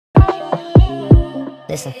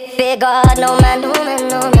Listen. Fear God, no man, no man,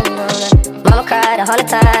 no man, no man. Mama cried 100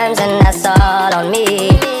 times and that's all on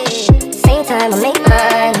me. Same time I make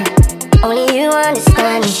mine, only you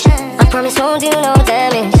understand me. I promise won't do no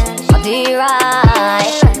damage, I'll do you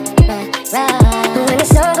right. When the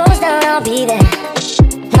sun goes down I'll be there,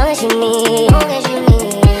 long as you need.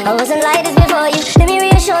 I wasn't like this before you, let me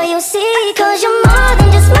reassure you, see. Cause you're more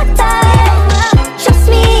than just my type, trust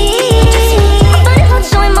me. I find it hard to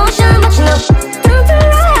show emotion, but you know down to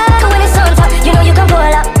ride. Cause when it's on top, you know you can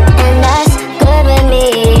pull up, and that's good with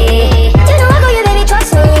me. You know I got you, baby,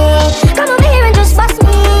 trust me. Come over here and just bust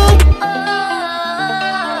me.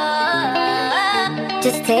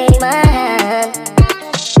 Just take my hand,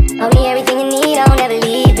 I'll be everything you need, I'll never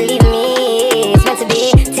leave, believe me. It's meant to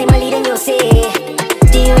be, take my lead and you'll see.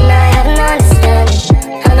 Do you and I have an understanding?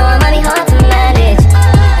 I know I might be hard to manage.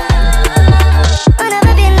 I've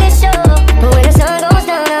never been this sure, but when the sun goes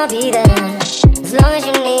down I'll be there, as long as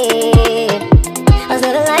you need. I was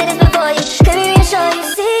never like this before you, let me reassure you,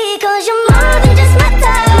 see. Cause you're more than just my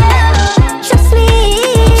type, trust me.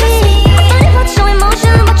 I find it hard to show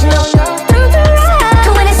emotion, but you know down to ride.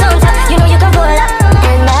 Cause when it's on top, you know you can pull up,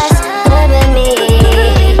 and that's good with me.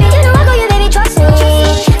 You know I got you, baby, trust me.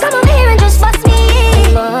 Come over here and just bust me.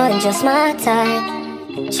 More than just my type,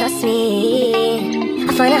 trust me.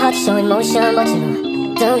 I find it hard to show emotion, but you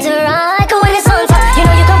know down to ride. Cause when it's on top, you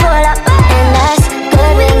know you can pull up.